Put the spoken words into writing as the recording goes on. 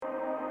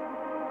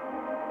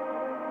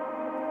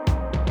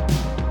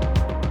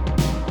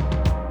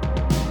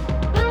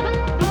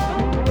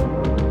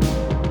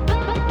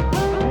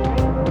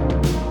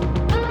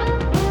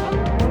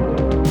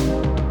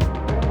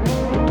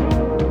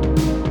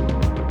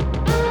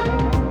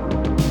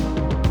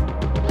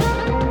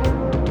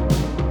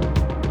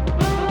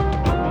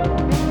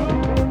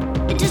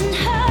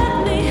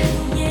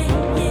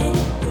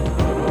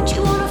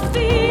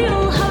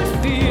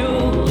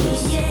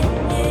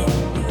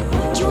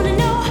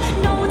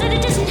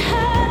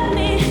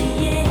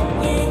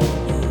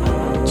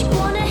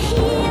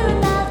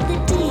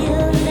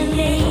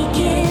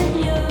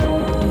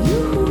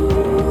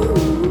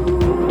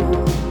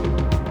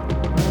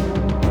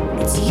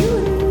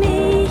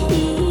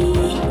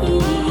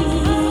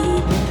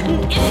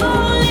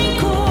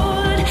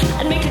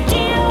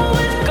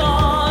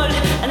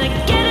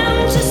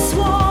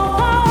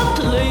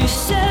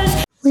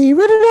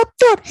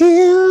out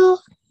here.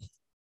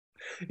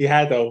 You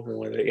had to open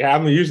with it. Yeah,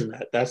 I'm using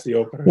that. That's the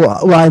opener.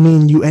 Well, I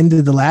mean, you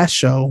ended the last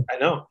show I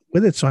know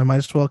with it, so I might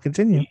as well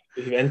continue.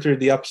 We've entered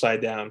the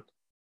Upside Down.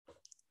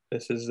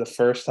 This is the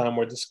first time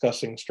we're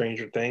discussing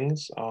Stranger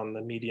Things on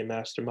the Media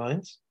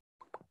Masterminds.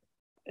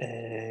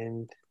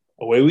 And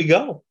away we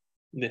go.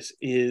 This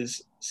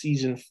is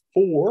season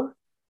 4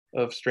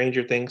 of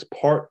Stranger Things,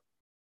 part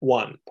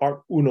 1,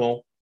 part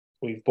uno.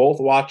 We've both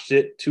watched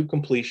it to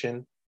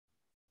completion.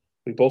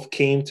 We both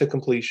came to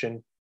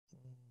completion.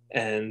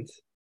 And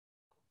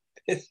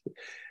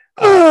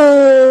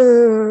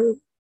part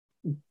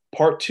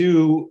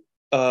 2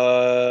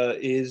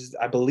 is,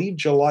 I believe,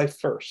 July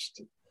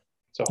 1st.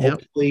 So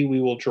hopefully we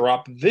will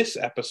drop this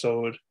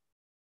episode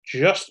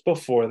just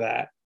before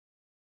that.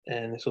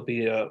 And this will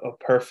be a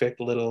perfect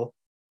little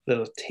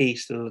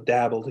taste, a little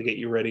dabble to get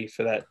you ready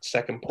for that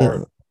second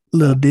part.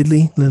 Little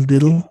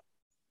diddle.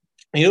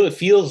 You know, it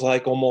feels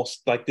like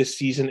almost like this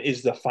season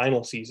is the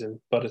final season,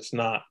 but it's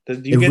not.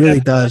 It really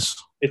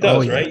does. It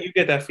does, right? You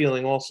get that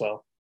feeling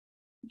also.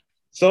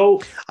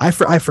 So I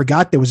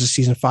forgot there was a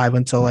season 5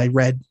 until I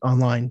read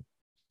online.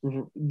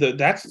 And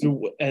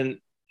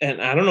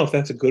I don't know if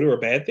that's a good or a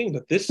bad thing,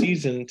 but this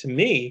season, to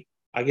me,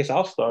 I guess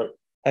I'll start,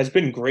 has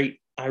been great.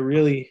 I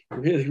really,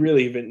 really,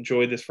 really have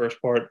enjoyed this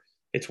first part.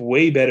 It's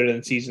way better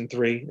than season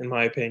 3, in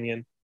my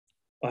opinion.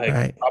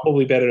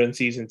 Probably better than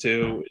season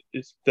 2.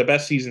 It's the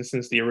best season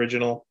since the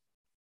original.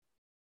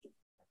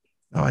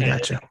 Oh, I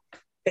gotcha.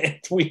 And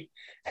we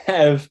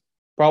have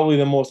probably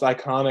the most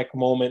iconic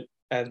moment,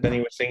 as Benny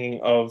was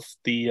singing, of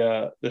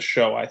the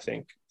show. I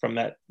think from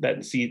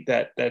that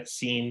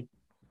scene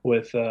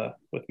with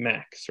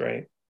Max,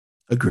 right?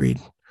 Agreed.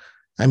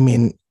 I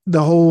mean,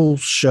 the whole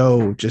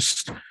show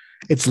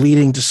it's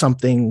leading to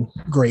something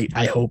great.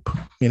 I hope.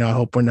 I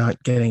hope we're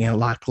not getting a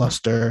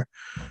lackluster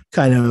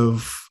kind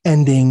of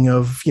ending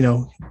of,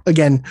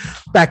 again,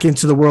 back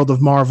into the world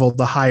of Marvel,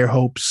 the higher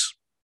hopes,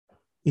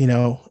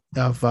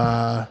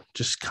 of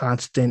just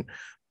constant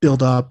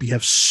build up. You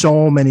have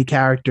so many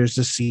characters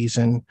this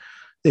season.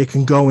 They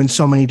can go in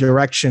so many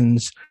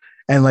directions,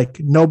 and like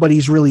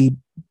nobody's really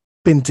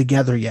been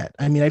together yet.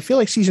 I mean, I feel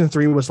like season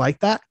 3 was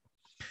like that,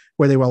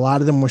 where a lot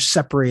of them were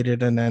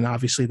separated, and then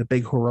obviously the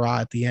big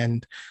hurrah at the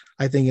end.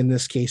 I think in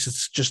this case,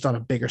 it's just on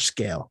a bigger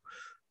scale,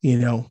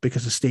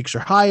 because the stakes are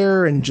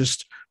higher, and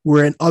just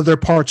we're in other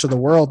parts of the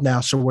world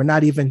now. So we're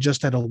not even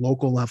just at a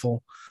local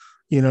level.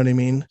 You know what I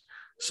mean?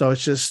 So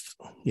it's just,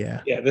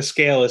 yeah. Yeah, the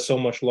scale is so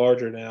much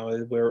larger now.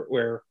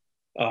 We're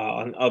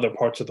on other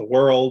parts of the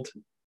world.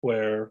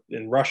 We're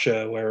in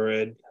Russia.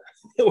 We're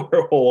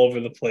all over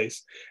the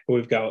place.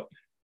 We've got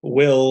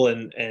Will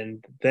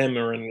and them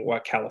are in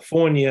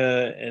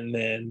California, and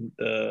then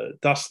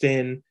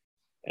Dustin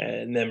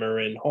and them are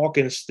in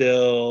Hawkins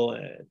still,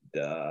 and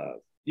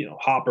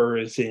Hopper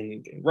is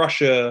in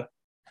Russia,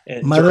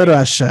 and Mother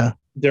Russia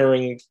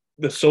during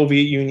the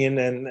Soviet Union,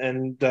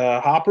 and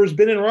Hopper's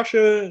been in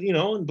Russia,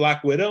 in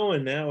Black Widow,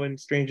 and now in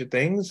Stranger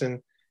Things,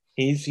 and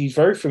he's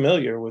very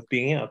familiar with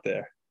being out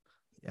there.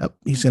 Yep,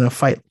 he's gonna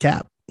fight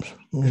Cap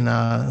in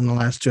the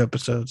last 2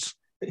 episodes.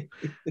 Been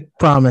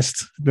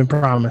promised.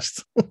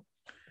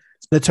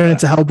 They turn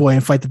into Hellboy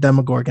and fight the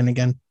Demogorgon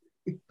again.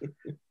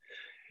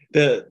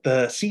 The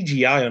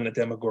CGI on the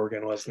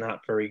Demogorgon was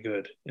not very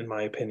good, in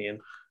my opinion.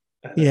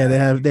 Yeah,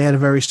 they had a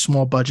very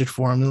small budget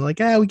for him. They're like,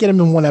 we get him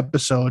in 1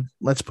 episode.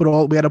 We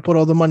got to put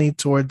all the money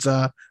towards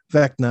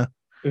Vecna.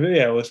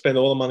 Yeah, we'll spend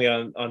all the money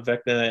on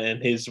Vecna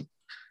and his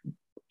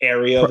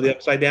area of the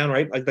Upside Down,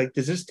 right? Like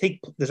does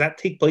that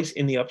take place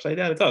in the Upside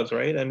Down? It does,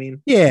 right? I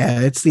mean,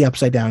 yeah, it's the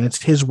Upside Down.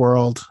 It's his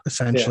world,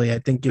 essentially. Yeah. I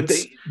think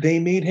they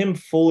made him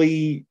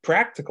fully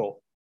practical.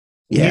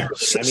 Yeah,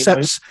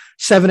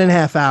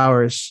 7.5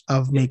 hours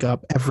of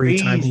makeup every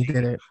time he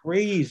did it.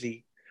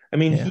 Crazy. I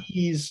mean,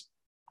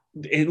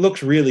 it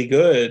looks really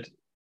good,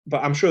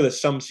 but I'm sure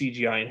there's some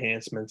CGI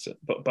enhancements.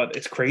 But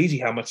it's crazy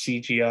how much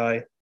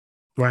CGI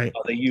they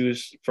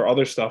use for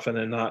other stuff, and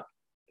then not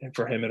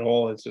for him at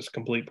all. It's just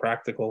complete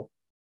practical.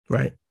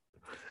 Right.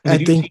 I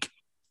think.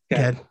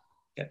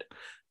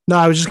 No,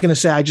 I was just gonna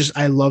say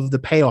I love the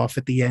payoff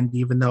at the end,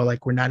 even though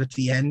like we're not at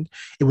the end.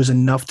 It was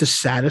enough to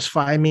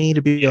satisfy me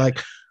to be like,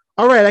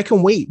 all right, I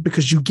can wait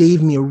because you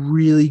gave me a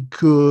really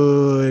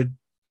good,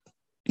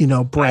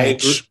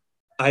 branch.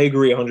 I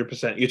agree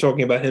 100%. You're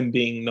talking about him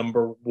being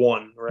number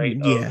 1, right?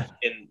 Yeah.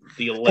 In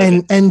the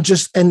 11. And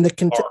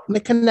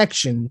the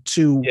connection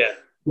to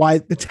why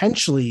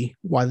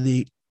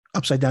the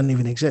Upside Down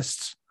even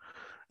exists.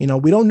 We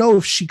don't know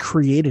if she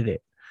created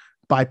it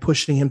by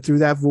pushing him through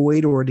that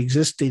void, or it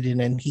existed and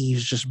then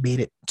he's just made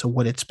it to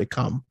what it's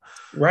become.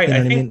 Right.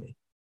 I think.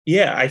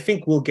 Yeah, I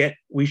think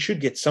we should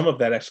get some of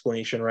that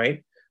explanation,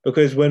 right?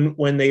 Because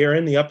when they are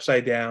in the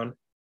Upside Down,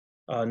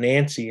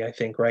 Nancy, I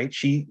think, right?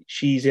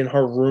 She's in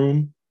her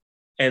room,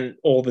 and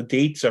all the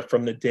dates are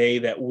from the day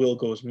that Will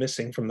goes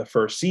missing from the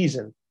first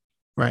season.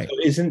 Right. So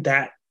isn't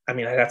that? I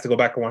mean, I'd have to go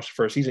back and watch the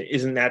first season.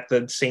 Isn't that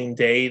the same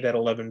day that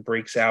 11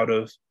 breaks out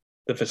of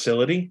the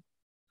facility?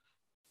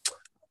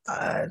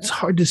 It's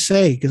hard to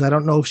say because I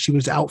don't know if she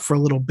was out for a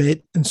little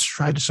bit and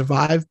tried to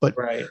survive, but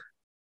Right.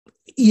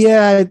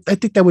 yeah, I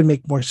think that would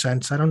make more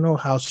sense. I don't know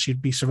how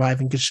she'd be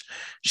surviving because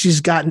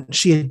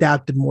she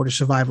adapted more to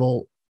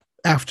survival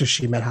after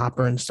she met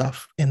Hopper and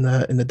stuff in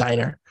the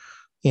diner.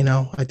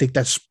 I think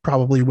that's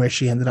probably where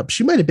she ended up.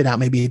 She might have been out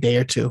maybe a day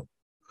or two.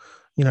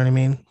 You know what I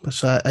mean?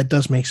 So it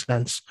does make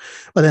sense.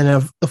 But then,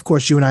 of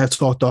course, you and I have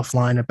talked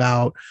offline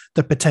about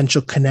the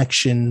potential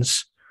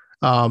connections.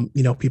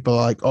 People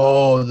are like,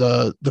 oh,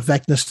 the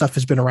Vecna stuff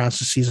has been around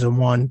since season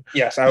one.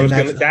 Yes, And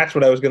that's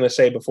what I was gonna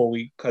say before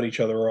we cut each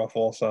other off.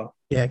 Also,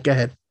 yeah, go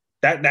ahead.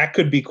 That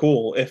could be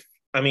cool.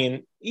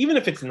 Even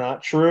if it's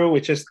not true,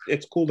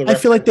 it's cool to. I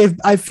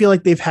feel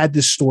like they've had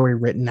this story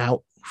written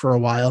out for a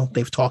while.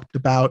 They've talked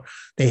about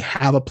they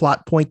have a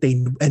plot point.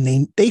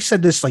 They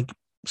said this like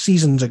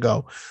seasons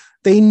ago.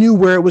 They knew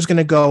where it was going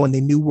to go, and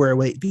they knew where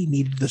they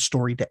needed the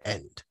story to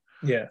end.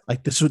 Yeah,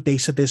 like this. They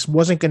said this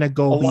wasn't going to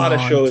go. A lot of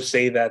shows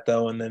say that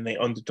though, and then they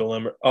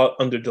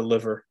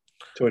underdeliver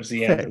towards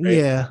the end. Right?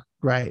 Yeah,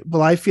 right.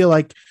 Well, I feel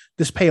like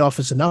this payoff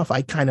is enough.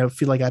 I kind of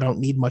feel like I don't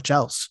need much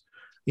else.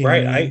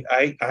 Right.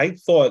 I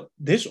thought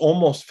this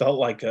almost felt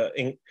like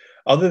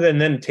other than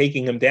them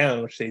taking him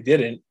down, which they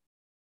didn't.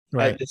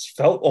 Right. This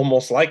felt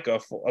almost like a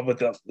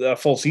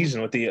full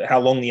season with how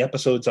long the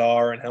episodes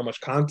are and how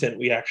much content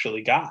we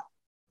actually got.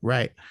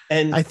 Right.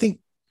 And I think,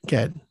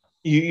 good.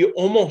 You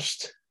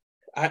almost,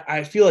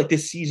 I feel like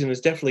this season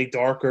is definitely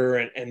darker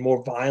and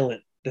more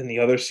violent than the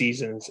other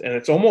seasons. And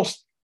it's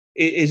almost,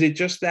 is it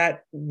just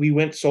that we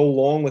went so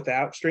long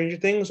without Stranger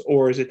Things,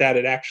 or is it that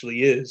it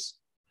actually is?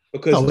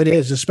 Because it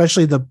is,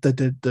 especially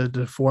the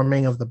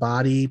deforming of the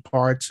body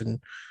parts. And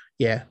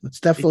yeah, it's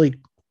definitely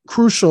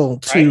crucial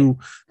to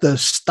the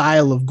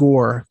style of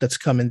gore that's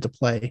come into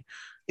play.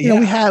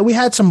 We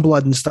had some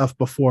blood and stuff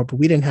before, but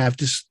we didn't have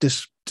this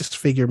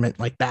disfigurement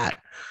like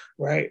that.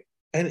 Right.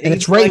 And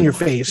it's right in your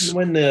face.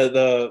 When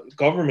the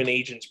government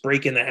agents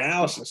break in the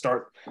house and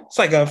it's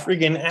like a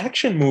freaking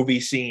action movie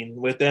scene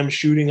with them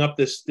shooting up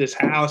this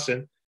house.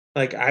 And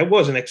like, I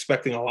wasn't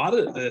expecting a lot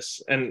of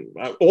this, and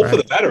all for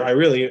the better. I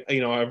really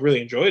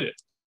enjoyed it.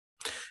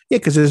 Yeah.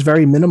 Cause there's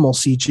very minimal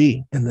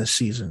CG in this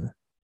season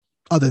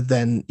other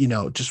than,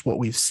 just what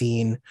we've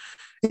seen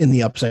in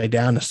the Upside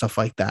Down and stuff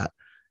like that.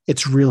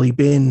 It's really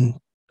been,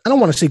 I don't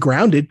want to say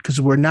grounded because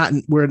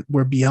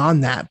we're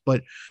beyond that,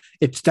 but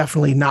it's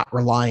definitely not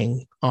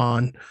relying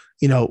on,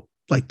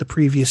 like the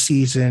previous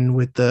season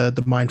with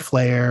the Mind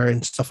Flayer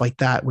and stuff like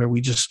that, where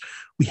we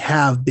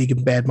have big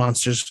and bad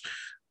monsters.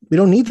 We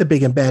don't need the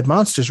big and bad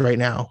monsters right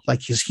now.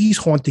 Like he's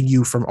haunting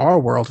you from our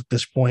world at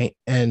this point.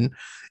 And,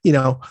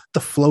 the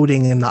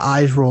floating and the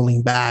eyes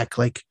rolling back,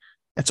 like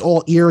it's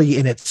all eerie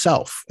in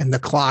itself. And the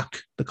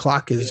clock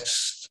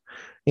is,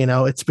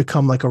 it's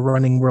become like a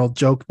running world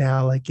joke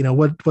now. Like,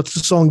 what's the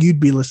song you'd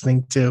be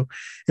listening to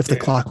if the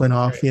clock went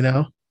off,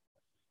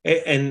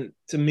 And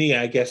to me,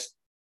 I guess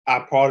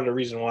part of the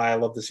reason why I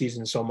love the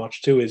season so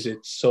much too is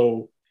it's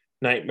so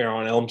Nightmare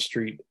on Elm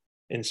Street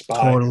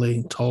inspired.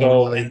 Totally.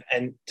 So,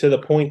 and to the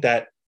point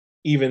that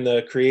even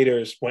the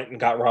creators went and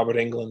got Robert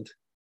Englund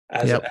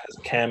as a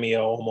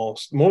cameo,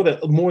 almost more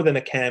than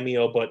a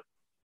cameo, but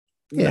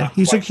yeah,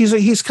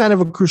 he's kind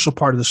of a crucial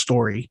part of the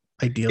story.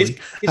 Ideally,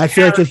 I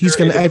feel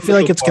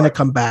like it's gonna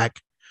come back.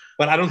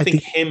 But I don't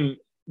think him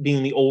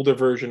being the older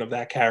version of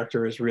that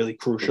character is really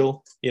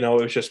crucial. It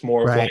was just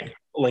more of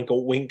like a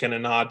wink and a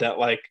nod that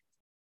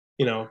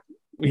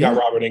we got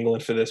Robert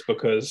Englund for this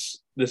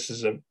because this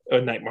is a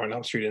Nightmare on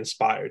Elm Street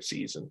inspired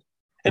season.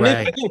 And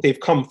I think they've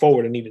come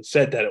forward and even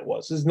said that it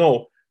was. There's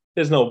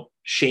no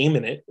shame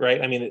in it,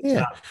 right? I mean, it's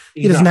not.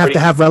 He doesn't have to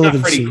have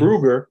relevancy. Not Freddy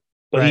Krueger,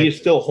 but he is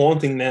still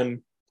haunting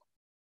them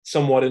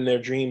somewhat in their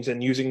dreams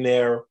and using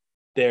their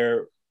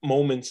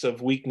moments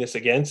of weakness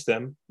against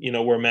them.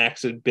 Where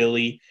Max and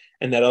Billy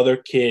and that other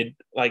kid,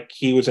 like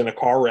he was in a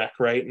car wreck,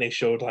 right? And they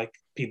showed like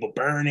people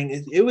burning.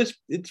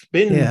 It's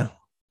been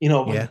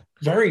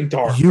very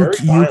dark.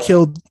 You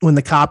killed when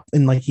the cop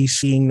and like he's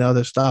seeing the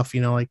other stuff.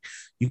 Like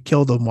you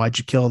killed them. Why'd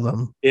you kill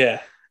them?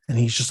 Yeah. And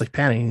he's just like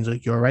panicking. He's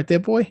like, "You all right there,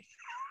 boy?"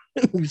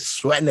 He's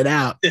sweating it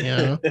out.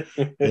 Yeah,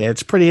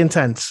 it's pretty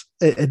intense.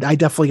 I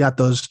definitely got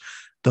those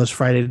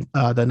Friday,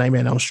 the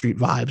Nightmare on Elm Street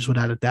vibes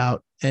without a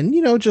doubt. And,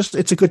 just,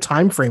 it's a good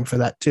time frame for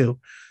that too.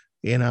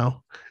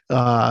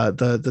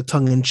 The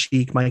tongue in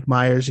cheek Mike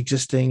Myers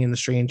existing in the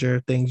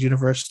Stranger Things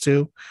universe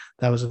too.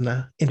 That was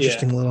an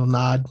interesting little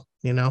nod,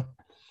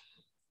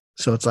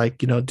 So it's like,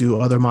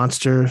 do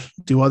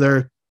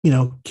other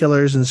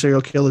killers and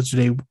serial killers, do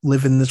they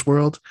live in this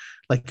world?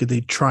 Like, are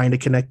they trying to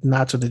connect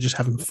knots, or they're just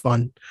having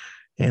fun,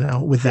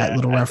 with that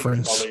little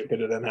reference? Probably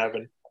better than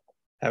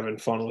having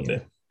fun with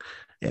it.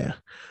 Yeah.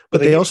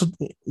 But they also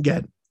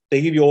get.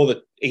 They give you all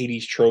the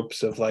 80s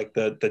tropes of like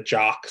the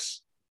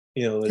jocks,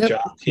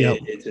 jock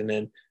kids, and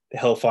then the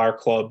Hellfire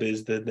Club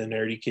is the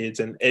nerdy kids.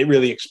 And it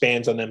really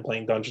expands on them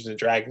playing Dungeons and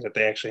Dragons, that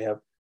they actually have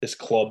this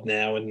club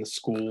now in the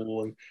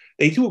school. And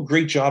they do a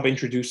great job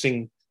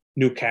introducing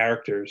new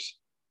characters,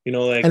 and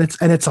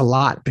it's a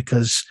lot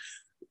because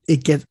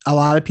a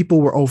lot of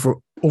people were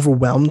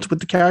overwhelmed with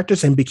the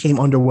characters and became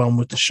underwhelmed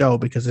with the show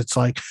because it's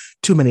like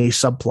too many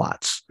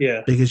subplots.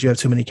 Yeah. Because you have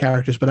too many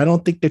characters. But I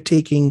don't think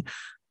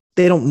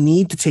they don't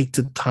need to take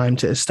the time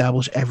to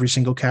establish every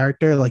single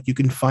character. Like you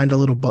can find a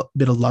little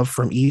bit of love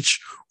from each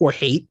or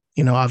hate,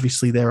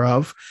 obviously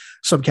thereof.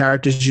 Some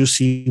characters you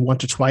see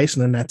once or twice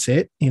and then that's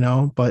it,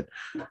 but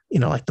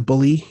like the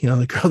bully,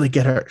 the girl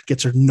that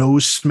gets her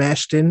nose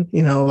smashed in,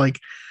 like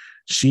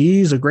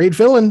she's a great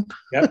villain.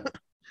 Yep.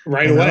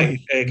 Right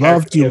away.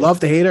 You love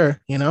to hate her,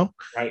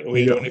 Right.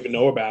 We don't even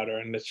know about her.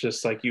 And it's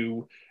just like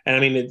and I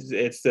mean,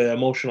 it's the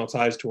emotional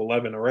ties to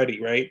 11 already.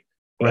 Right.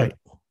 But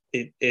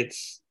right.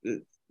 It's,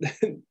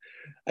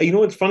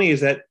 what's funny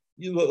is that,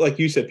 like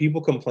you said,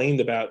 people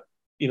complained about,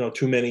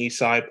 too many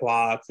side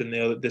plots and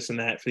this and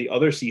that for the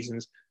other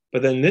seasons.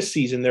 But then this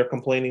season, they're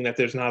complaining that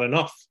there's not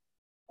enough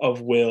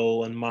of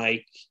Will and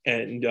Mike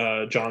and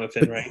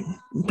Jonathan, right?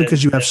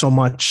 Because you have so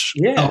much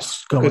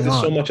else going on. Because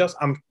there's so much else.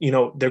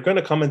 They're going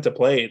to come into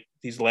play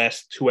these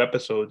last 2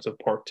 episodes of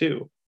part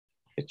 2.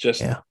 It's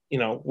just,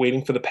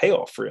 waiting for the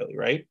payoff, really,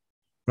 right?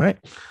 Right.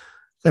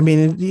 I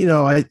mean,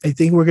 I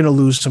think we're going to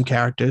lose some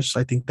characters.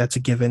 I think that's a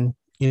given.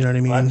 You know what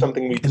I mean? Well, that's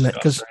something we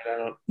discussed,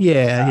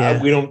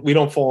 right? We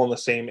don't fall in the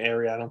same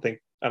area. I don't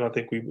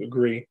think we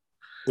agree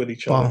with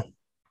each other.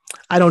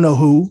 I don't know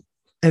who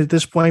at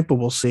this point, but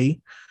we'll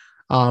see.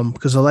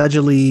 Because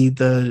allegedly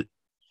the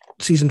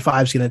season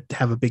 5 is going to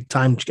have a big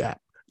time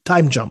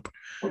jump.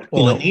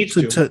 Well, it needs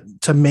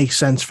to make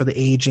sense for the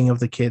aging of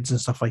the kids and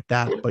stuff like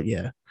that. But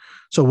yeah,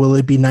 so will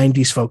it be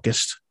 90s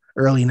focused,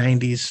 early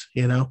 90s,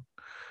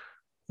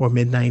 or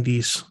mid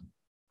 90s?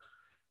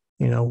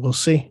 We'll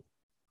see.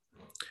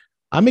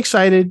 I'm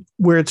excited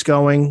where it's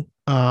going.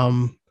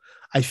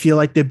 I feel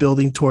like they're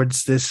building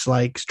towards this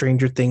like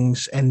Stranger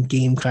Things end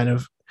game kind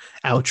of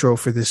outro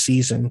for this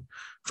season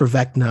for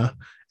Vecna.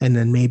 And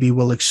then maybe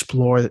we'll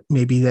explore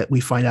that we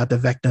find out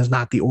that Vecna is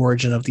not the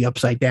origin of the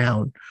Upside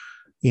Down,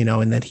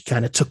 and that he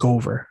kind of took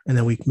over. And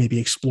then we maybe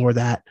explore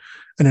that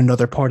in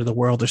another part of the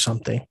world or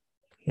something,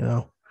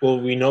 Well,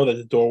 we know that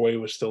the doorway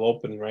was still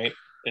open, right?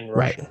 In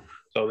Russia. Right.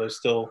 So there's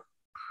still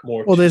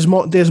more. Well, there's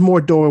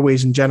more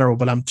doorways in general,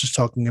 but I'm just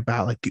talking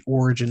about like the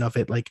origin of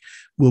it. Like,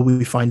 will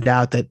we find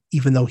out that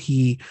even though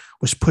he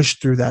was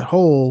pushed through that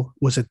hole,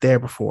 was it there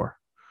before?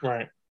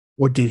 Right.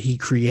 Or did he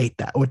create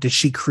that? Or did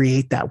she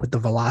create that with the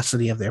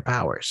velocity of their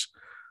powers?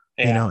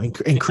 Yeah.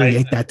 And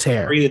create that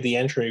tear. Created the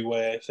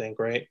entryway, I think,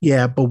 right?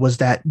 Yeah, but was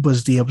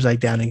the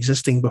Upside Down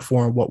existing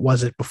before? What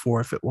was it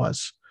before, if it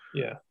was?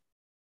 Yeah.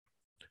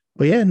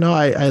 But yeah, no,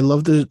 I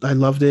loved it. I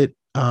loved it.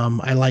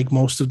 I like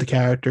most of the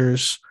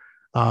characters.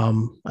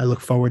 I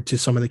look forward to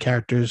some of the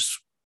characters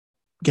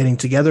getting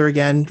together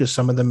again because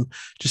some of them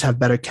just have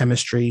better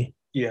chemistry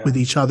with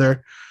each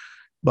other.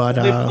 But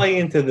they play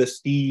into the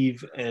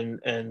Steve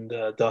and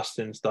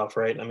Dustin stuff,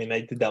 right? I mean,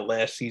 they did that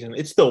last season.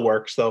 It still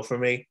works though for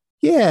me.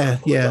 Yeah,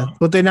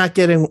 but they're not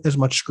getting as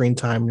much screen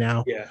time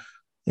now. Yeah,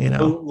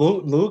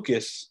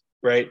 Lucas,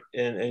 right?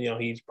 And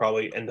he's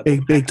probably end up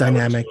big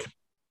dynamic.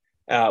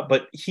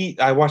 But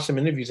I watched some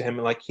interviews of him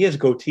and like he has a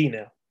goatee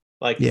now.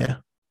 Like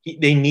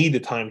they need the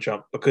time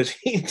jump because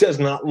he does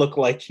not look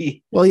like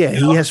he. Well, yeah,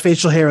 he has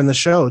facial hair in the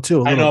show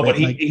too. I know, but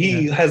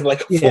he has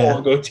like a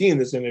full-on goatee in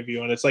this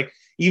interview, and it's like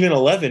even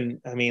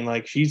 11. I mean,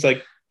 like she's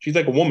like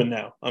a woman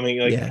now. I mean,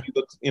 like he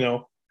looks,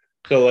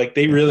 so like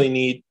they really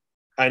need.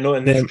 I know,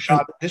 and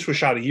this was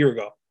shot a year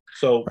ago,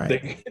 so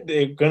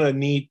they're gonna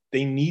need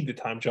the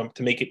time jump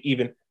to make it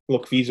even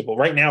look feasible.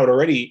 Right now, it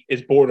already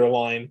is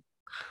borderline.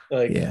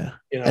 Like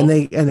and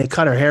they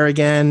cut her hair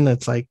again.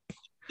 It's like.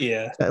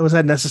 Yeah. Was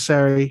that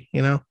necessary?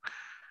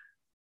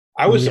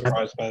 I was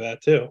surprised by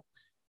that too.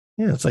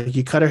 Yeah, it's like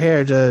you cut her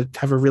hair to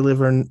have her relive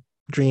her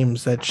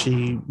dreams that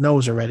she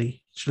knows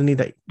already. She don't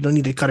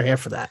need to cut her hair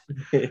for that.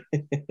 I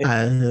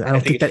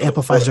don't think that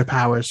amplifies her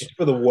powers. It's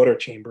for the water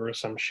chamber or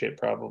some shit,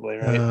 probably,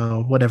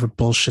 right? Whatever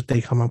bullshit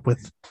they come up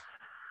with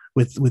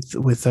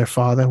their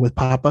father, with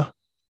Papa.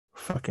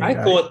 Fucking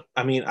guy. Thought.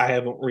 I mean, I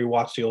haven't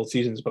rewatched the old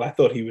seasons, but I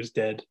thought he was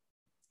dead.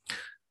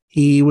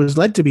 He was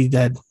led to be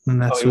dead,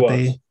 and that's what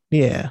they.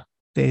 Yeah,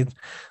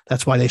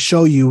 that's why they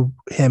show you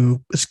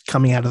him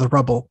coming out of the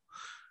rubble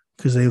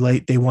because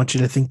they want you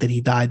to think that he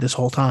died this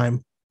whole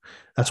time.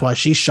 That's why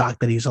she's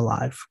shocked that he's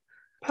alive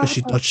because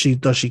she thought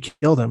she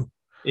killed him.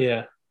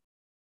 Yeah,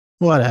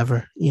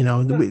 whatever.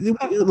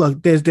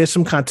 Look, there's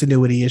some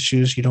continuity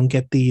issues. You don't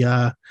get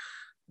the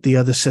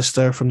other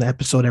sister from the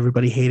episode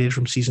everybody hated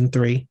from season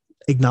 3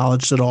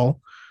 acknowledged at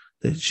all.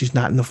 That she's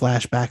not in the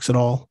flashbacks at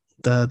all.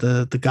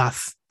 The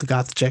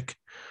goth chick.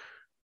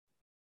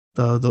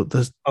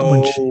 The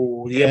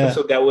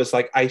episode that was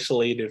like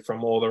isolated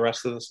from all the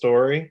rest of the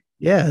story.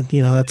 Yeah,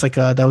 that's like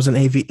that was an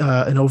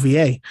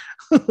OVA.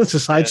 It's a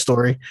side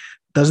story.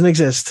 Doesn't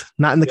exist.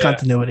 Not in the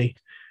continuity.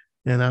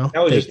 That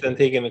was just them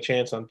taking a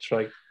chance on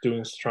trying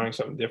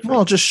something different.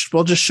 We'll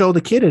just show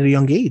the kid at a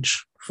young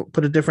age.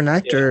 Put a different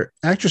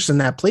actress in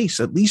that place.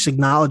 At least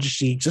acknowledge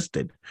she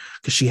existed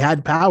because she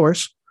had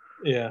powers.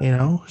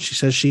 Yeah. She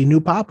says she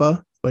knew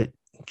Papa, but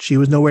she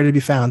was nowhere to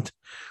be found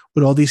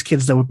with all these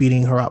kids that were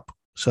beating her up.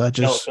 So that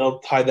just they'll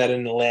tie that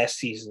in the last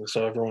season,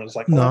 so everyone's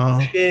like, "Oh no,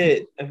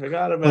 shit, I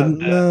forgot but about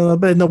that." no,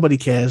 but nobody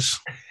cares.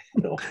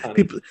 Nobody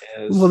People,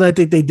 cares. well, I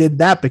think they did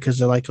that because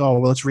they're like, oh,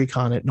 well, let's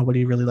recon it.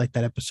 Nobody really liked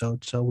that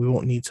episode, so we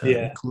won't need to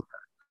Yeah. include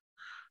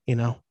that, you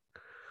know.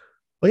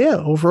 But yeah,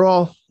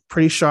 overall,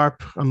 pretty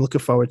sharp. I'm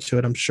looking forward to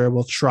it. I'm sure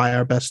we'll try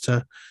our best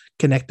to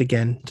connect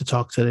again to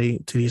talk to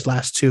these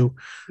last two.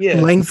 Yeah.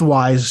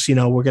 Lengthwise,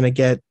 we're gonna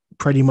get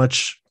pretty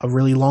much a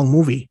really long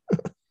movie.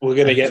 We're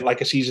gonna get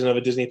like a season of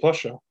a Disney Plus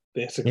show,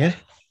 basically. Yeah.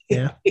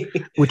 Yeah.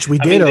 Which we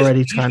did mean,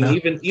 already season, kind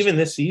of even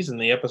this season,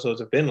 the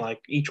episodes have been like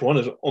each one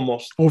is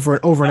almost over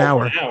an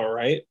hour.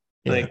 right?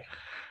 Yeah. Like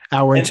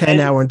hour and 10,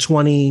 hour and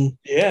 20.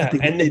 Yeah, I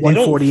think and they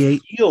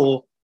 148.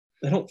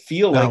 don't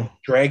feel like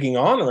dragging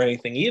on or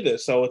anything either.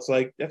 So it's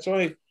like that's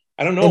why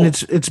I don't know. And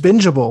it's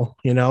bingeable,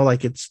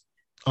 like it's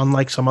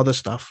unlike some other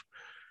stuff.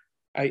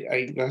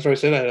 I that's what I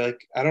said.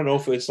 I don't know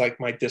if it's like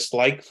my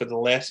dislike for the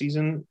last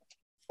season.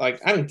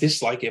 Like I didn't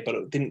dislike it, but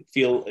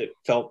it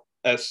felt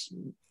as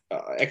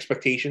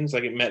expectations,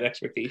 like it met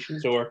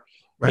expectations, or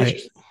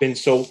it's just been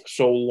so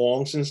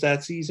long since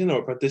that season,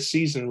 but this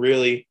season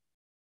really.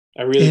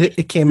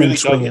 It came really in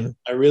swinging.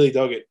 I really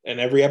dug it, and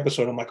every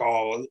episode I'm like,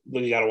 oh,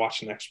 you got to watch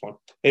the next one.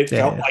 It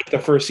felt like the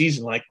first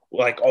season, like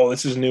oh,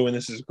 this is new and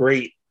this is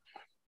great,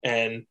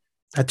 and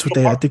that's what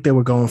I think they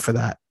were going for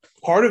that.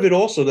 Part of it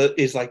also that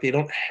is like they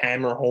don't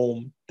hammer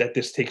home that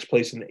this takes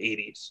place in the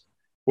 80s,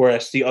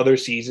 whereas the other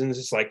seasons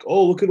it's like,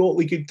 oh, look at all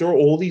we could throw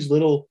all these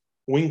little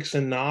winks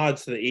and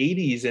nods to the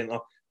 80s, and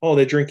oh,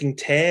 they're drinking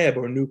Tab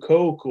or New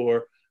Coke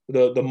or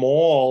the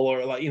mall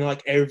or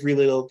like every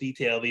little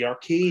detail, the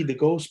arcade, the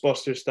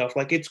Ghostbusters stuff,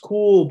 like it's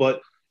cool,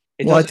 but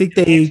I think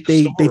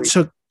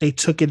they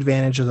took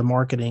advantage of the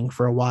marketing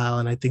for a while,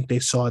 and I think they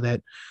saw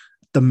that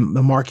the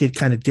market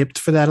kind of dipped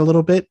for that a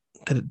little bit.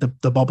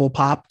 The bubble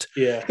popped.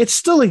 Yeah, it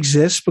still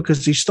exists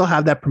because you still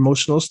have that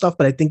promotional stuff,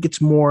 but I think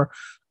it's more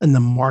in the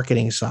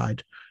marketing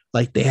side.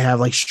 Like they have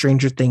like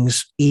Stranger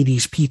Things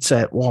 80s pizza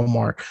at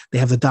Walmart. They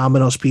have the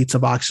Domino's pizza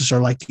boxes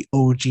are like the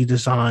OG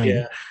design.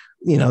 Yeah.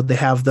 They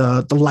have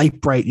the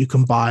Light Bright you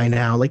can buy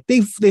now. Like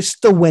they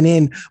still went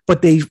in,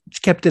 but they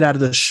kept it out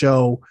of the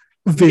show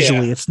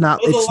visually. Yeah. It's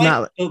not. Well, it's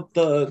not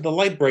the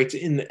Light Bright's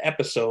in the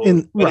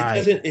episode, but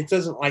right. It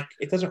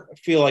doesn't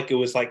feel like it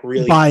was like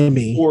really by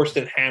me forced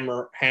and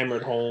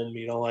hammered home.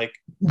 Like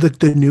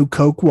the new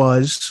Coke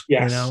was.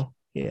 Yes.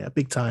 Yeah,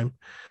 big time.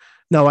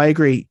 No, I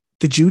agree.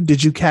 Did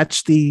you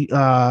catch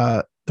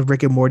the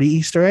Rick and Morty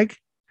Easter egg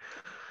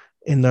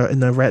in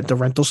the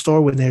rental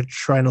store when they're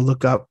trying to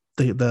look up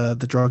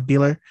the drug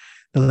dealer?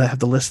 They have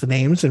the list of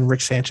names, and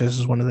Rick Sanchez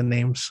is one of the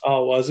names.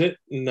 Oh, was it?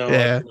 No,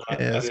 yeah, I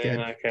did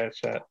not catch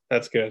that.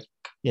 That's good.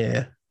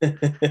 Yeah,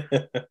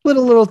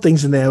 little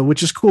things in there,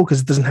 which is cool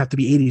because it doesn't have to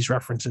be 80s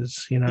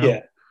references,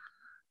 Yeah.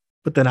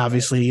 But then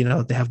obviously,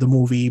 they have the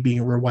movie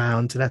being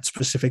rewound to that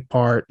specific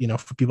part.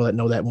 For people that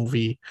know that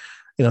movie,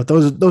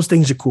 those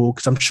things are cool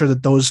because I'm sure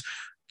that those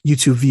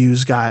YouTube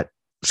views got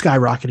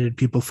skyrocketed.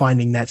 People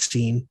finding that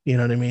scene, you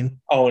know what I mean?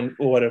 Oh, and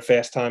what a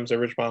Fast Times at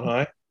Ridgemont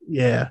High.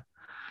 Yeah.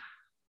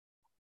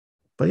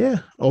 But yeah,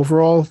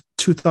 overall,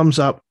 2 thumbs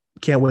up.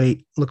 Can't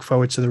wait. Look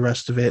forward to the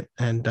rest of it.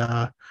 And,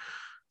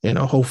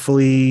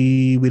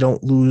 hopefully we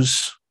don't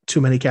lose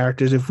too many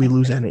characters if we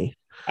lose any.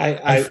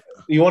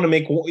 You want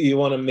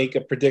to make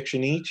a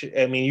prediction each?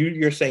 I mean,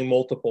 you're saying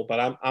multiple,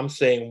 but I'm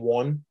saying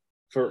one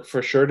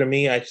for sure. To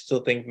me, I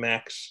still think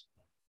Max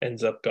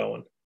ends up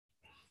going.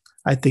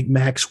 I think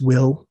Max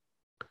will.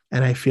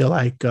 And I feel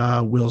like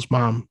Will's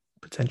mom,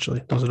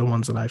 potentially. Those are the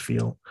ones that I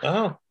feel.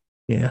 Oh.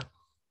 Yeah.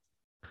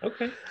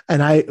 Okay.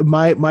 And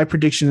my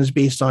prediction is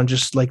based on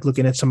just like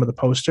looking at some of the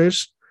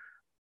posters.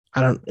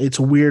 It's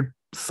a weird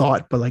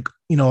thought, but like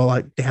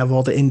they have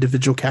all the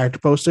individual character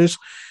posters.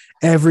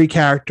 Every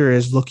character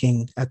is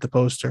looking at the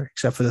poster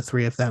except for the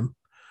 3 of them.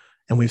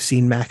 And we've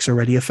seen Max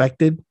already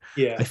affected.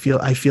 Yeah. I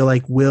feel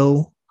like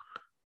Will,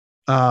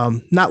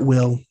 not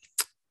Will,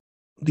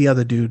 the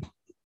other dude,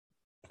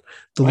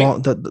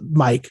 the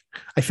Mike.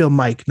 I feel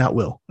Mike, not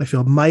Will. I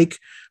feel Mike,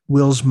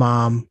 Will's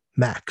mom,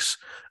 Max.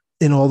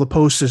 In all the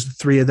posters, the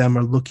 3 of them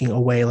are looking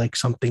away like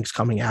something's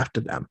coming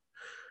after them.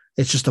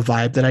 It's just a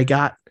vibe that I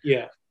got.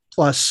 Yeah.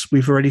 Plus,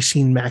 we've already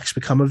seen Max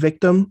become a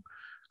victim.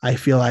 I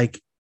feel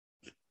like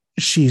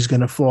she's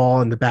gonna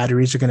fall and the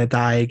batteries are gonna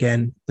die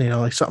again.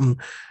 Like something.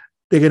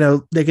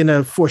 They're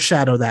gonna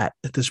foreshadow that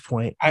at this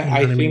point.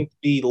 I think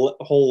the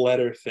whole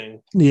letter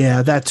thing.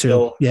 Yeah, that too.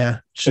 So, yeah,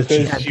 she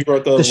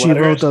wrote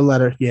the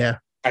letter. Yeah,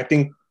 I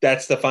think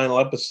that's the final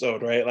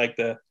episode, right? Like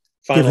the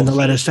final giving the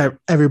letters to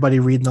everybody,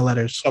 reading the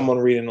letters. Someone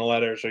reading the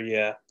letters, or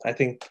yeah, I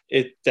think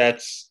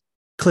that's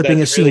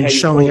clipping a scene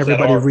showing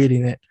everybody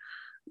reading it,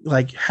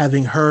 like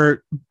having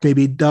her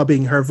maybe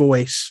dubbing her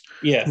voice,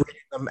 reading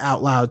them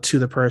out loud to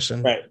the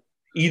person. Right.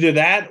 Either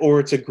that, or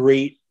it's a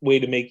great way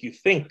to make you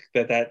think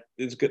that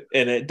is good,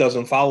 and it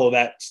doesn't follow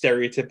that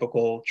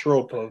stereotypical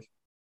trope of,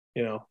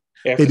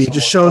 maybe it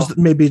just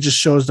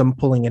shows them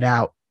pulling it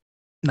out,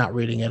 not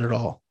reading it at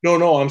all.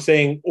 No, I'm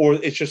saying, or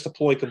it's just a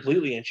ploy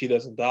completely, and she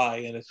doesn't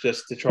die, and it's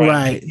just to try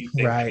and make you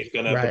think she's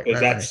gonna,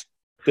 because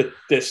the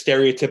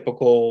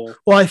stereotypical.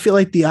 Well, I feel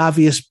like the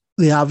obvious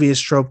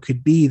trope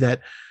could be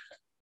that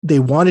they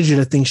wanted you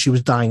to think she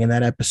was dying in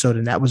that episode,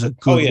 and that was a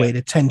good way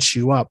to tense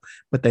you up.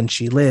 But then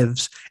she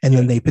lives, and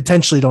then they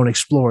potentially don't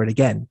explore it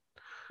again.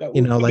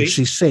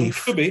 She's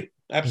safe. Could be,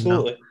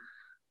 absolutely.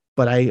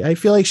 But I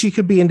feel like she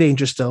could be in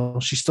danger still.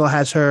 She still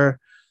has her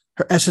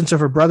essence of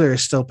her brother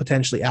is still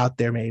potentially out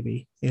there,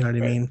 maybe. You know what I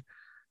mean?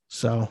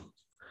 So,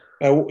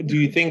 do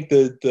you think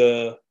is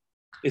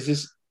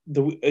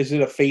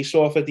it a face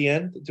off at the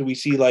end? Do we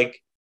see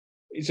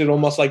is it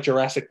almost like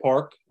Jurassic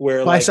Park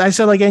where I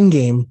said like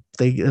Endgame,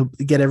 they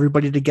get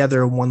everybody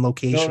together in one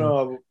location?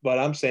 No, what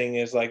I'm saying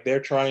is they're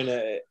trying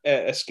to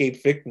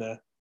escape Vecna,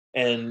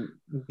 and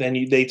then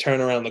they turn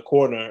around the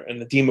corner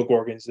and the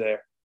Demogorgon's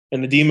there,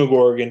 and the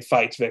Demogorgon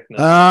fights Vecna.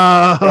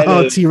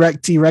 Oh,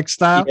 T-Rex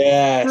style.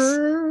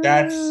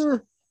 Yes,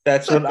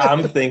 that's what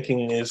I'm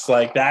thinking. Is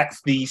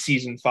that's the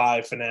season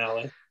 5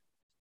 finale.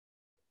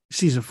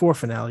 Season 4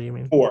 finale, you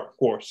mean?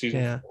 4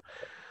 season 4.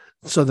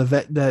 So the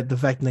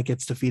Vecna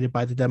gets defeated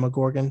by the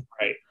Demogorgon,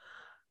 right?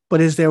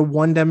 But is there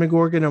one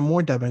Demogorgon or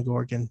more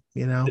Demogorgon?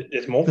 There's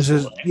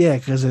multiple.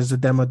 Because there's the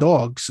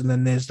Demodogs, and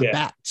then there's the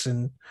bats,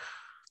 and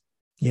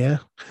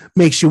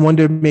makes you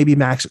wonder. Maybe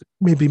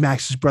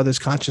Max's brother's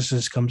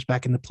consciousness comes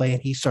back into play,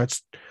 and he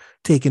starts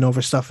taking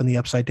over stuff in the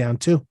Upside Down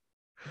too.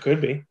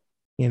 Could be.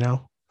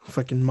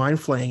 Fucking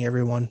mind flaying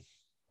everyone.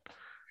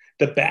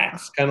 The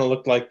bats kind of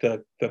look like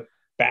the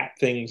bat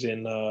things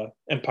in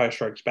Empire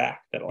Strikes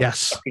Back that are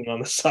sucking on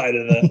the side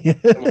of the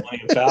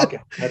Millennium Falcon.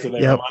 That's what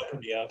they reminded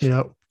me of.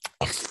 Yep.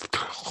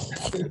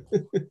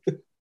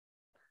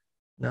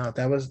 No,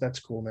 that's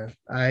cool, man.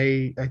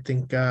 I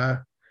think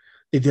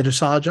they did a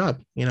solid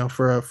job.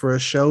 For a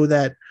show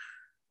that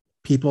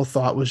people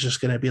thought was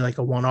just going to be like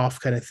a one-off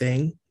kind of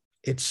thing.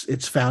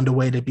 It's found a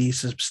way to be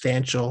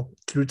substantial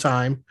through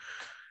time.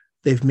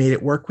 They've made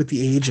it work with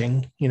the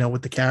aging,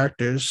 with the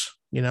characters.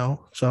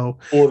 So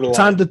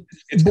time to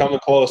it's coming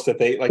close that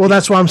they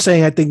that's why I'm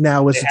saying I think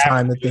now is the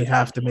time that they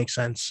have to make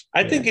sense.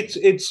 I think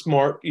it's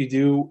smart. You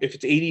do, if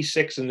it's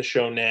 86 in the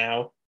show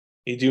now,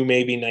 you do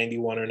maybe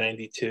 91 or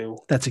 92.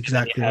 That's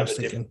exactly what I was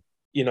thinking.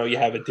 You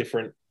have a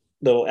different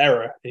little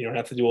era. You don't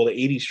have to do all the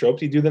 80s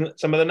tropes. You do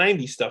some of the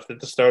 90s stuff at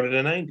the start of the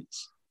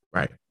 90s.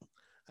 Right.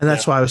 And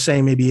that's why I was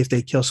saying maybe if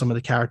they kill some of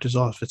the characters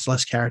off, it's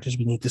less characters.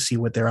 We need to see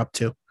what they're up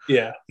to.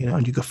 Yeah.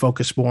 And you could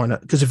focus more on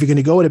it. Because if you're going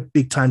to go with a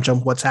big time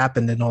jump, what's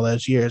happened in all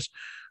those years,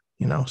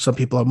 some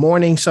people are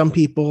mourning, some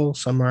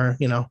are,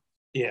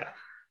 Yeah.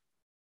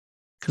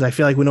 Because I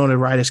feel like Winona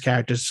Ryder's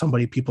character is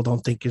somebody people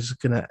don't think is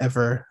going to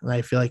ever, and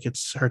I feel like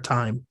it's her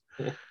time.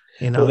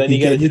 Well, then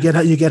you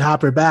get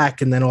Hopper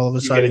back, and then all of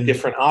a sudden you get a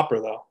different Hopper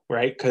though,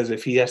 right? Because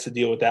if he has to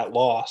deal with that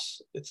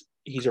loss,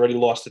 he's already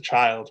lost a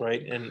child,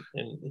 right? And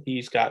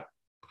he's got.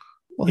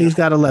 Well, he's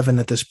got 11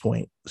 at this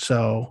point,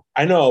 so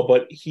I know,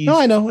 but he's. No,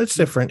 I know it's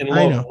different.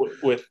 I know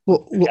with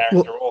the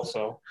character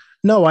also.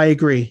 No, I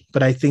agree,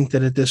 but I think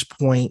that at this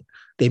point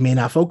they may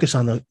not focus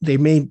on them. They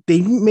may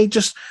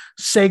just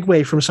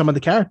segue from some of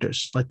the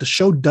characters. Like the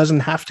show doesn't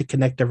have to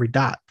connect every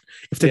dot.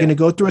 If they're going to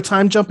go through a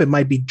time jump, it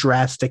might be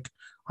drastic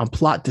on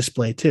plot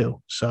display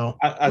too. So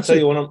I'll tell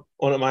you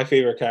one of my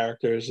favorite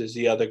characters is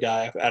the other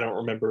guy. I don't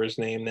remember his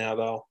name now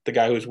though. The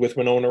guy who's with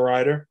Winona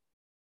Ryder.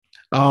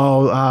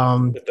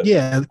 Oh,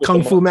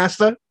 Kung Fu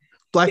Master,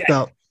 black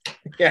belt.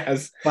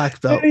 Yes,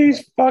 black belt.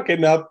 He's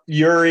fucking up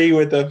Yuri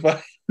with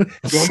the.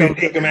 You want me to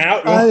take him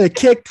out? I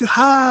kick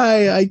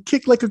high. I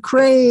kick like a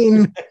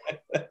crane.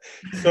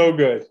 So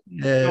good.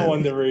 Yeah. So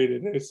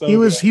underrated. He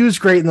was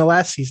great in the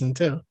last season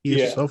too.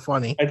 He was so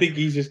funny. I think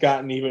he's just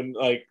gotten even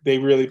they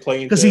really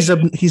play into because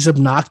he's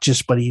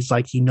obnoxious, but he's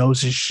he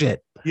knows his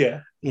shit.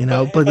 Yeah.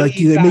 But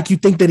they make you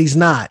think that he's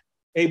not.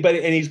 And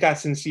he's got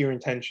sincere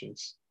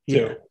intentions too.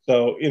 Yeah.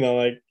 So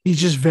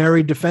he's just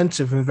very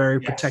defensive and very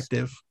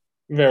protective.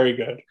 Very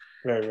good.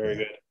 Very, very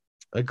good.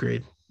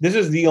 Agreed. This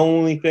is the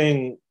only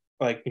thing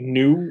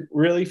new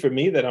really for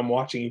me that I'm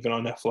watching even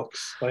on Netflix.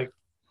 Are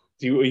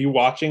you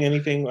watching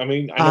anything? I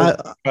mean, I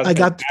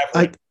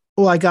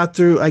got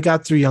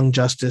through Young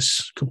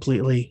Justice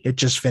completely. It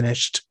just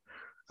finished.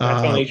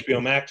 That's on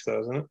HBO Max though,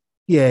 isn't it?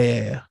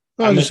 Yeah.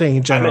 I'm just saying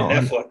in general.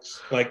 I'm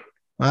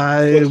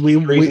Netflix. We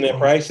raising their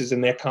prices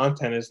and their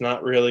content is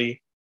not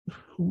really.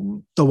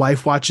 The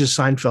wife watches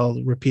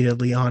Seinfeld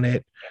repeatedly on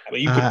it. Yeah, but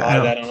you can buy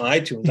that on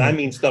iTunes. I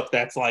mean stuff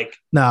that's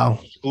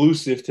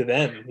exclusive to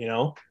them,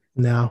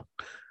 No,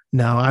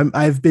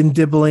 I've been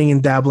dibbling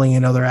and dabbling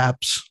in other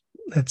apps.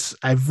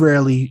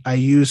 I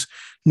use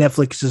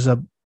Netflix as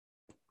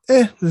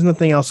there's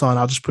nothing else on.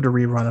 I'll just put a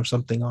rerun of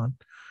something on.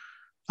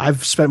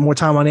 I've spent more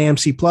time on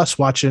AMC Plus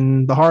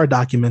watching the horror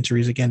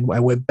documentaries again. I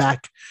went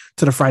back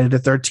to the Friday the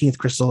 13th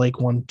Crystal Lake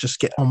one,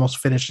 just almost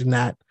finishing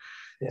that.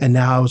 Yeah. And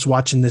now I was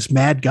watching this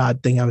Mad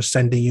God thing I was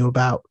sending you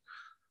about.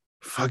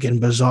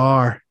 Fucking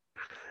bizarre.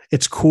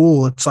 It's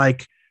cool. It's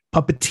like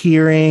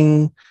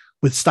puppeteering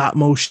with stop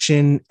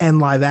motion and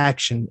live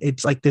action.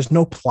 It's there's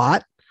no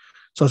plot.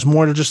 So it's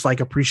more to just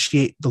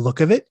appreciate the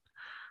look of it.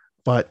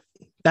 But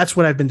That's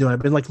what I've been doing.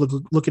 I've been like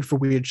looking for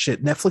weird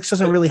shit. Netflix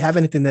doesn't really have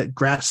anything that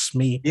grasps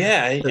me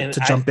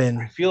to jump in.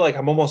 I feel like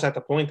I'm almost at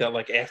the point that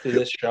like after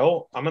this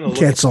show, I'm gonna look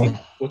cancel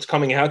at what's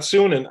coming out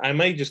soon, and I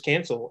might just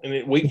cancel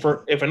and wait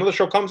for if another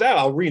show comes out,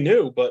 I'll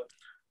renew. But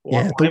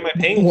why am I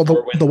paying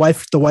for it?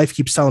 The wife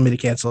keeps telling me to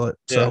cancel it.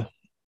 So,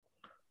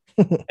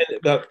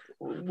 and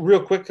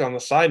real quick on the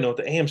side note,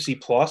 the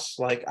AMC Plus,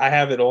 like I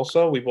have it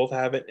also. We both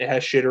have it. It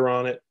has Shitter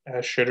on it. It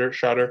has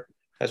Shutter.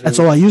 That's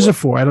all I use it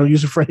for. I don't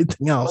use it for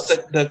anything else.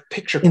 But the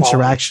picture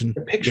interaction,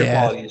 the picture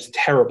quality is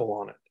terrible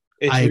on it.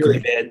 It's really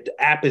bad.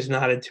 The app is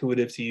not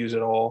intuitive to use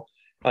at all.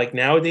 Like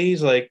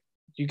nowadays, like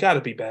you got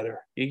to be better.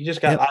 You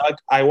just got.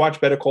 I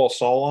watch Better Call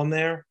Saul on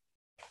there.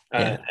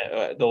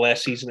 The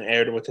last season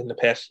aired within the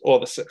past. Well,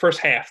 the first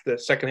half. The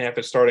second half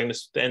is starting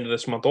the end of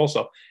this month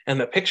also, and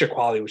the picture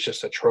quality was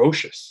just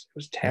atrocious. It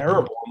was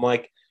terrible. I'm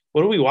like,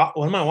 what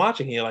am I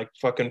watching here? Like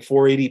fucking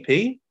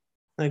 480p?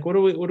 Like what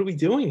are we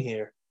doing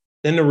here?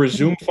 Then the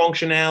resume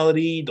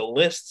functionality, the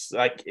lists,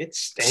 like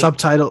it's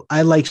subtitle.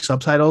 I like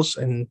subtitles,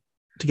 and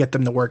to get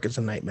them to work is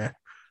a nightmare.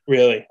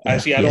 Really? I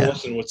don't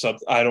listen with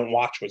I don't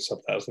watch with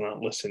subtitles. Not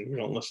listen. You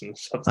don't listen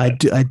to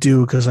subtitles. I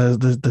do because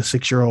the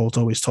 6-year-old's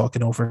always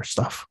talking over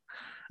stuff.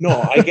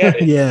 No, I get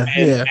it.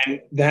 yeah.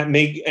 And that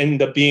may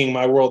end up being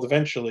my world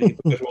eventually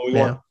because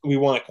when we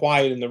want it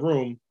quiet in the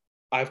room.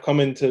 I've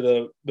come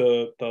into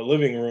the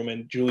living room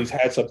and Julie's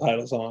had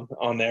subtitles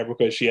on there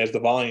because she has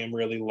the volume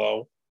really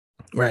low.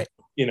 Right.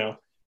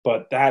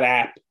 But that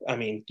app, I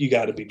mean, you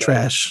got to be better.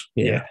 Trash.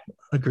 Yeah.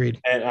 Agreed.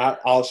 And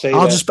I'll say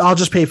I'll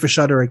just pay for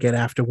Shutter again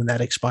after when that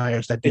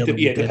expires. That deal.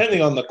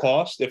 Depending on the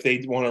cost, if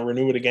they want to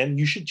renew it again,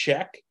 you should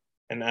check.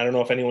 And I don't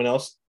know if anyone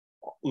else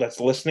that's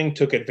listening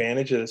took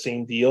advantage of the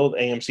same deal, the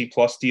AMC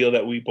Plus deal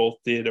that we both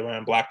did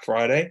around Black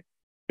Friday.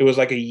 It was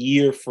like a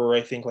year for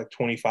I think like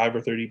 $25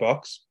 or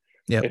 $30.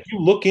 Yeah. If you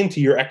look into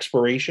your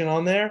expiration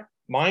on there,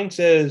 mine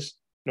says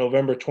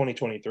November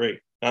 2023,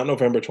 not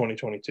November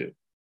 2022.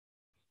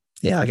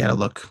 Yeah, I gotta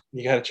look.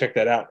 You gotta check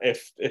that out.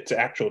 If it's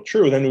actual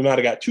true, then we might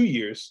have got 2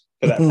 years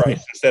for that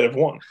price instead of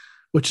 1.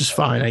 Which is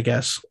fine, I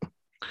guess.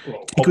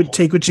 Well,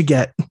 take what you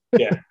get.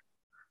 Yeah.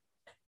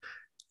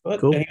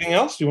 But cool. Anything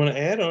else you want to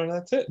add, or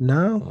that's it?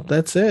 No,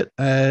 that's it.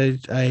 I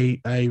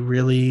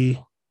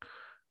really,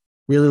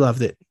 really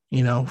loved it.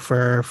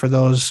 For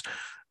those,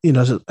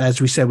 as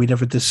we said, we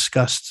never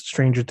discussed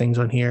Stranger Things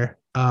on here.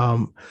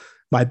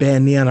 My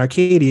band Neon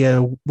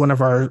Arcadia, one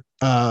of our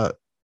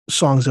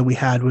songs that we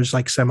had was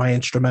like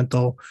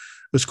semi-instrumental.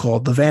 It was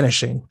called The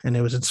Vanishing, and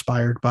it was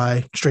inspired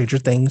by Stranger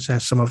Things,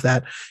 has some of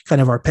that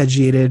kind of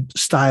arpeggiated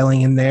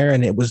styling in there,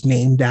 and it was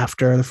named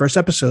after the first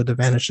episode, The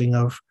Vanishing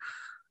of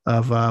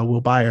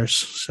Will Byers.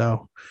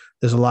 So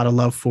there's a lot of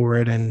love for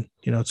it, and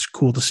it's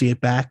cool to see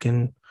it back.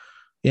 And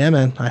yeah,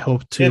 man, I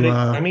hope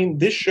to.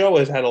 This show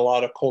has had a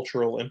lot of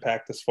cultural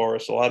impact as far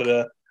as a lot of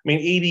the.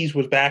 80s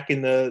was back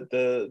in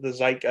the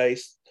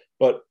zeitgeist,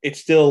 but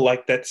it's still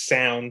like that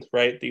sound,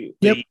 right?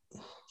 The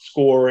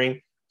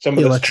scoring, some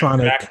of the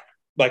electronic,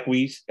 like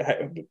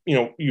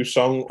you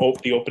sung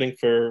the opening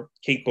for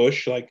Kate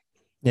Bush, like,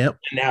 and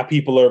now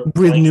people are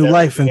breathing new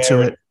life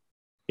into it,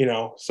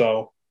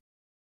 so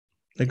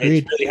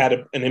agreed. It's really had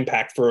an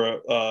impact for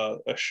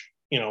a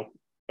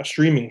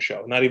streaming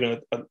show, not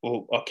even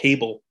a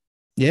cable.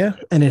 Yeah,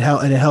 and it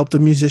helped a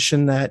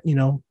musician that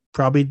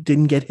probably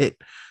didn't get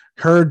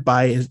heard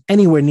by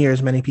anywhere near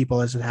as many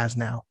people as it has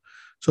now.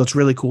 So it's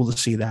really cool to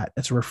see that.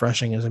 It's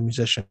refreshing as a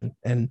musician,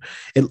 and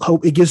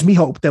it gives me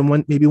hope that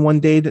maybe one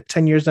day, that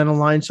 10 years down the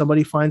line,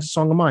 somebody finds a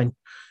song of mine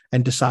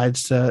and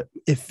decides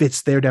it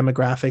fits their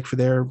demographic for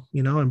their,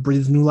 and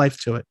breathes new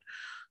life to it.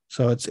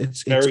 So it's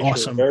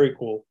awesome. Very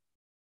cool.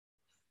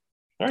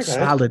 All right,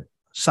 guys.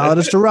 Solid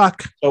as a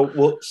rock.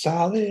 So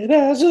solid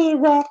as a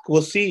rock.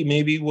 We'll see.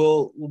 Maybe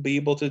we'll be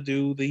able to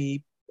do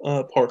the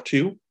part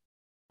 2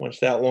 once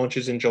that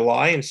launches in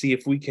July, and see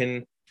if we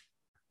can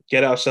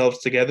get ourselves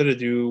together to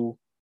do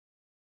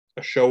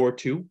a show or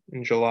 2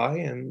 in July.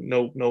 And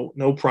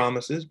no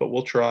promises, but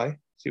we'll try,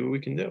 see what we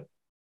can do.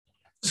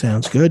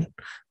 Sounds good.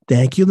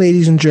 Thank you,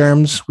 ladies and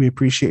germs. We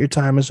appreciate your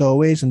time as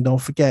always, and don't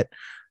forget,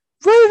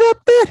 run it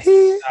up that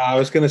hill. I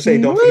was gonna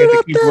say, don't forget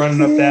to keep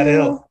running up that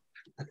hill.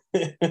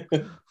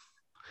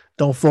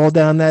 Don't fall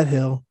down that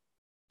hill,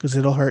 because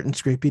it'll hurt and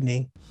scrape your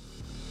knee.